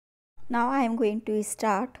Now I am going to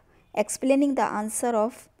start explaining the answer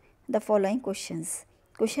of the following questions.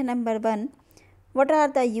 Question number 1. What are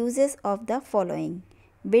the uses of the following?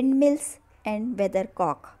 Windmills and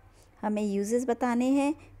weathercock. हमें uses बताने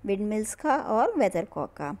हैं windmills का और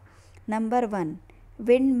weathercock का. Number 1.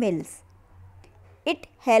 Windmills. It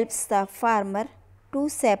helps the farmer to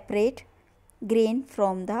separate grain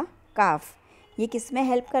from the chaff. ये किस में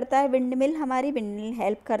help करता है? विंडमिल. हमारी विंडमिल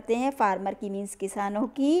हेल्प करते हैं फार्मर की मीन्स किसानों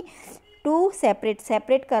की टू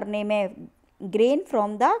सेपरेट करने में ग्रेन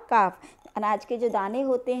फ्रॉम द काफ. अनाज के जो दाने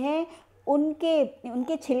होते हैं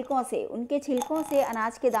उनके छिलकों से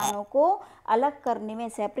अनाज के दानों को अलग करने में,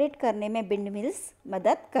 सेपरेट करने में विंडमिल्स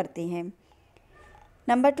मदद करते हैं.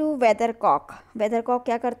 नंबर 2. वेदरकॉक. वेदरकॉक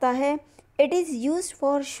क्या करता है? It is use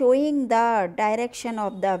for showing the direction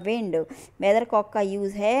of the wind. वेदरकॉक का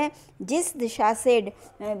यूज़ है जिस दिशा से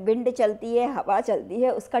विंड चलती है, हवा चलती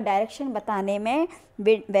है, उसका डायरेक्शन बताने में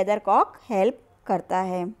वेदरकॉक हेल्प करता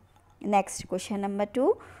है. Next question number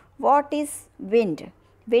 2. What is wind?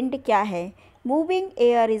 Wind क्या है? Moving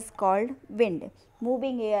air is called wind.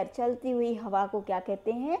 Moving air, चलती हुई हवा को क्या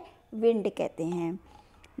कहते हैं? विंड कहते हैं.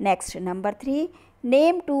 Next number 3.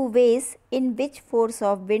 Name 2 ways in which force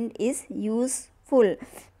of wind is useful.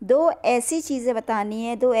 दो ऐसी चीज़ें बतानी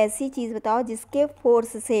है, दो ऐसी चीज़ बताओ जिसके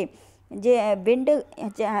फोर्स से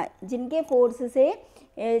जिनके फोर्स से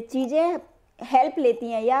चीज़ें हेल्प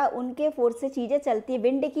लेती हैं या उनके फोर्स से चीज़ें चलती हैं,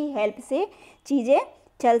 विंड की हेल्प से चीज़ें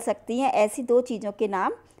चल सकती हैं. ऐसी दो चीज़ों के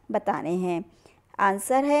नाम बताने हैं.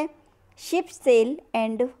 आंसर है ship cell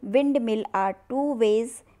and wind mill are 2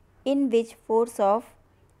 ways in which force of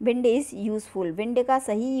wind is useful. Wind का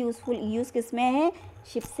सही यूज़ किस में है?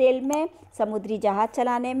 शिप सेल में, समुद्री जहाज़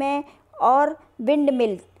चलाने में, और विंड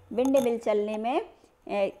मिल चलने में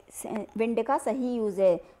विंड का सही यूज़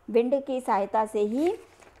है. विंड की सहायता से ही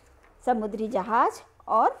समुद्री जहाज़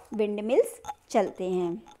और विंड मिल्स चलते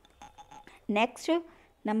हैं. Next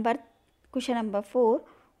question number 4.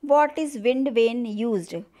 What is wind vane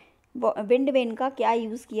used? Wind vane का क्या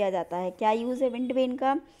यूज़ किया जाता है? क्या यूज़ है विंड वेन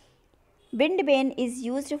का? Wind vane is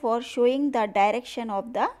used for showing the direction of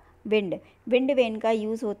the wind. Wind vane का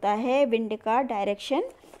यूज़ होता है विंड का डायरेक्शन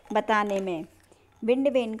बताने में. विंड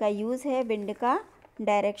वेन का यूज़ है विंड का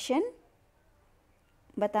डायरेक्शन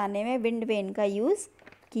बताने में. विंड वेन का यूज़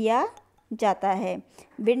किया जाता है.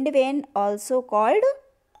 विंड वेन ऑल्सो कॉल्ड,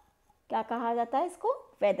 क्या कहा जाता है इसको?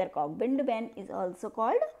 वेदरकॉक. Wind vane is also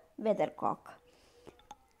called वेदरकॉक.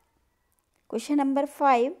 Question number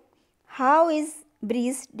 5. How is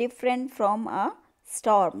bridge different from a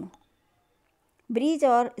storm? Bridge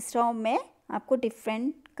और स्टॉर्म में आपको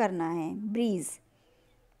डिफरेंट करना है. Bridge.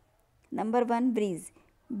 Number 1.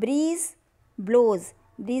 Bridge blows.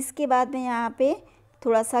 Bridge के बाद में यहाँ पे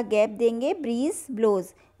थोड़ा सा गैप देंगे. ब्रीज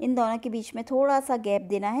ब्लोज, इन दोनों के बीच में थोड़ा सा गैप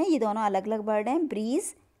देना है. ये दोनों अलग अलग वर्ड हैं,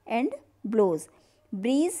 breeze and blows.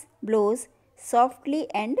 Bridge blows softly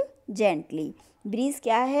and gently. Bridge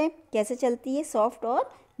क्या है, कैसे चलती है? सॉफ्ट और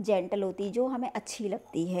जेंटल होती है, जो हमें अच्छी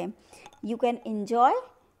लगती है. You can enjoy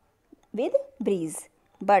with bridge.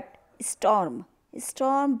 But storm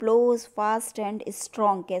blows fast and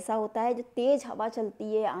strong. कैसा होता है? जो तेज़ हवा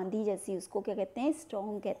चलती है, आंधी जैसी, उसको क्या कहते हैं?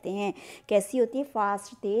 स्टॉर्म कहते हैं. कैसी होती है?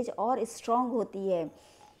 फास्ट, तेज और स्ट्रॉन्ग होती है.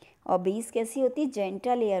 और ब्रीज कैसी होती है?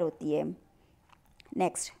 जेंटल एयर होती है.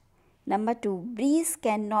 Next number 2. Bridge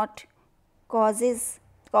can not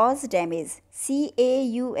cause damage.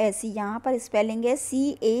 CAUSE, यहाँ पर स्पेलिंग है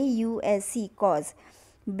CAUSE, cause.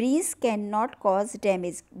 Bridge can not cause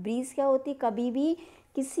damage. Bridge क्या होती? कभी भी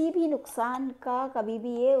किसी भी नुकसान का कभी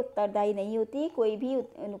भी ये उत्तरदायी नहीं होती, कोई भी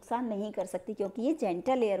नुकसान नहीं कर सकती क्योंकि ये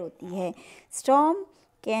जेंटल एयर होती है. Storm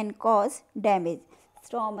can cause damage.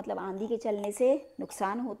 Storm मतलब आंधी के चलने से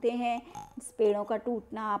नुकसान होते हैं. पेड़ों का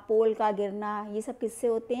टूटना, पोल का गिरना, ये सब किससे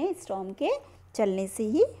होते हैं? स्टॉर्म के चलने से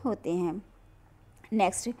ही होते हैं.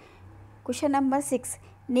 Next question number 6.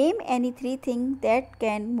 Name any 3 thing that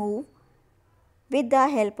can move with the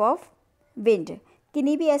help of wind.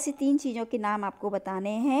 किन्हीं भी ऐसी 3 चीज़ों के नाम आपको बताने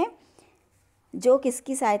हैं जो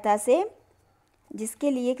किसकी सहायता से,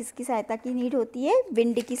 जिसके लिए किसकी सहायता की नीड होती है?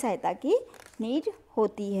 विंड की सहायता की नीड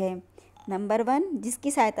होती है. नंबर 1,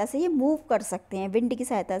 जिसकी सहायता से ये मूव कर सकते हैं, विंड की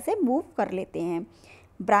सहायता से मूव कर लेते हैं.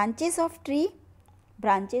 ब्रांचेस ऑफ ट्रीज,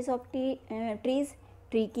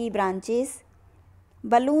 ट्री की branches.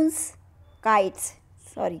 Balloons,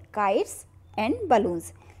 kites and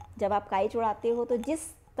balloons. जब आप काइट उड़ाते हो तो जिस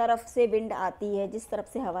तरफ से विंड आती है, जिस तरफ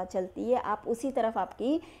से हवा चलती है, आप उसी तरफ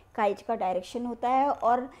आपकी काइट का डायरेक्शन होता है.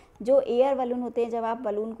 और जो एयर बलून होते हैं, जब आप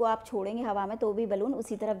बलून को आप छोड़ेंगे हवा में तो भी बलून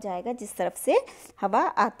उसी तरफ जाएगा जिस तरफ से हवा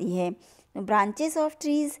आती है. Branches of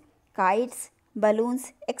trees, kites,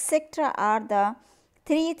 balloons, etc. are the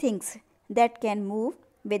 3 things that can move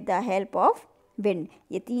with the help of wind.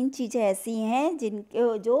 ये 3 चीज़ें ऐसी हैं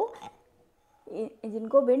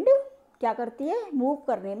जिनको विंड क्या करती है, मूव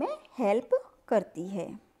करने में हेल्प करती है।